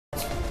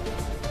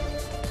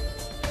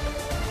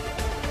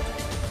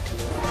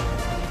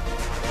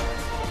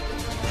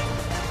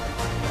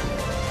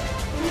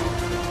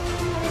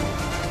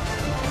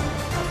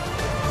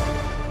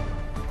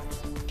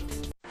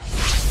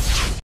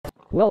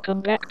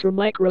Welcome back to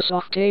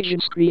Microsoft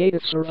Agents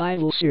Creative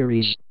Survival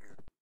Series.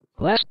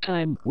 Last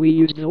time, we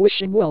used the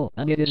wishing well,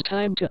 and it is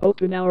time to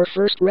open our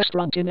first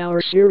restaurant in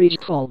our series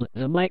called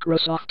the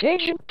Microsoft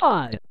Agent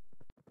Pod.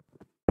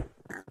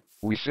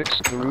 We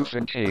fixed the roof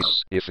in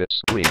case if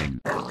it's raining.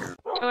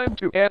 Time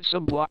to add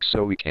some blocks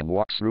so we can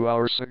walk through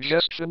our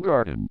suggestion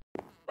garden.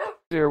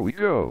 There we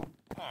go.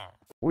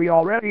 We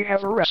already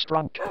have a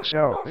restaurant,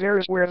 so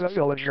there's where the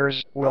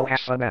villagers will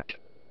have fun at.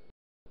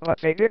 But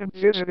they didn't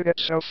visit it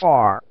so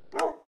far.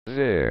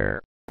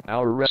 There.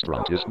 Our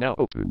restaurant is now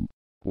open.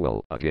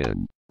 Well,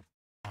 again.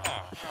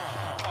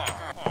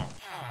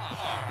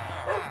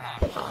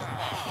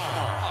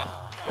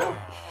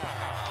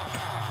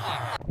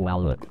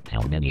 Well, look,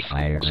 how many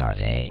fires are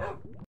they?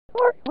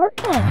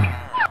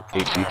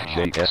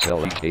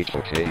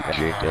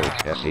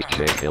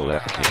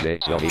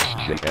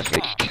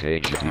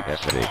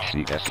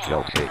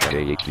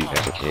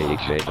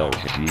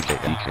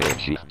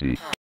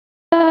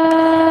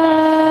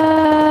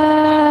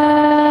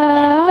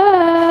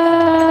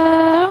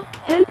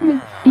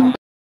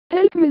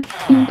 Help me,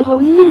 I'm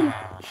drowning.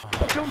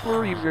 Don't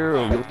worry,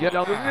 Vero, we'll get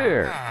out of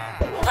there.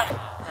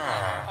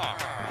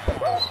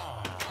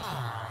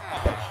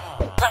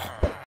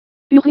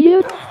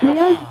 Uriel,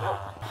 Léa.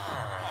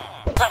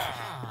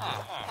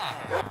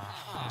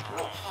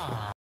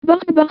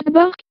 Bark.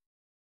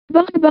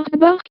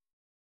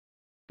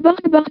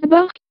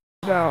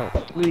 No,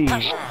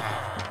 please.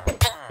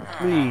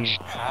 Please.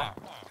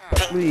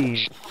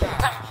 Please.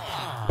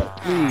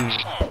 Please.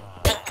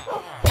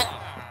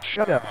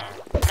 Shut up.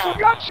 For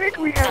God's sake,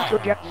 we have to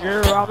get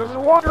Vero out of the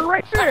water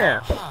right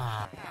there.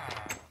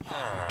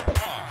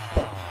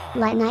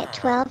 Light Night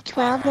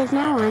 1212 is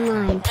now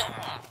online.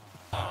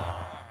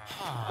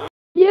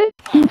 Yeah,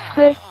 il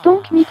serait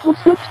temps que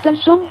Microsoft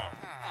agent.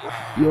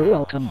 You're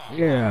welcome,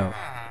 Vero.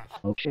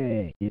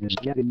 Okay, it is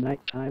getting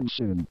nighttime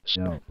soon,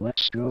 so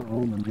let's go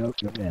home and go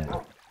to bed.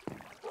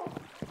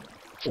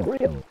 For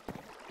real.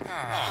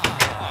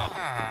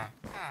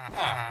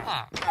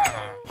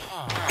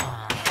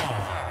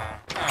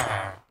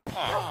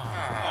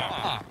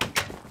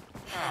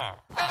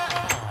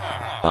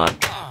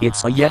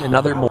 It's yet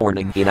another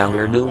morning in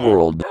our new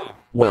world.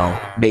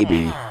 Well,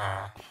 maybe.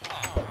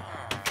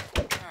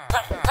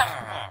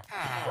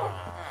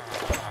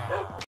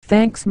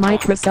 Thanks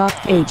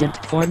Microsoft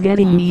Agent for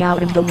getting me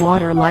out of the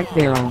water like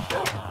Vero.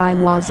 I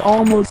was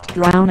almost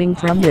drowning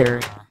from there.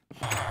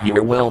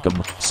 You're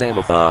welcome,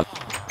 Samantha.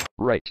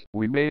 Right,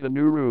 we made a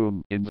new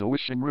room in the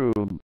wishing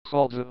room,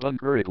 called the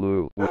Bunker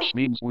Igloo, which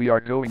means we are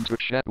going to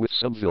chat with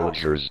some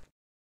villagers.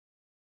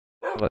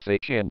 But they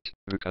can't,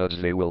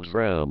 because they will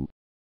drown.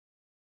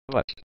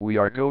 But we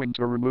are going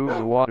to remove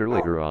the water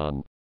later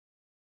on.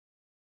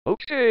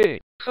 Okay,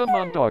 come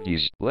on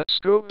doggies, let's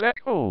go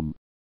back home.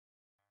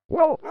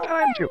 Well,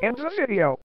 time to end the video.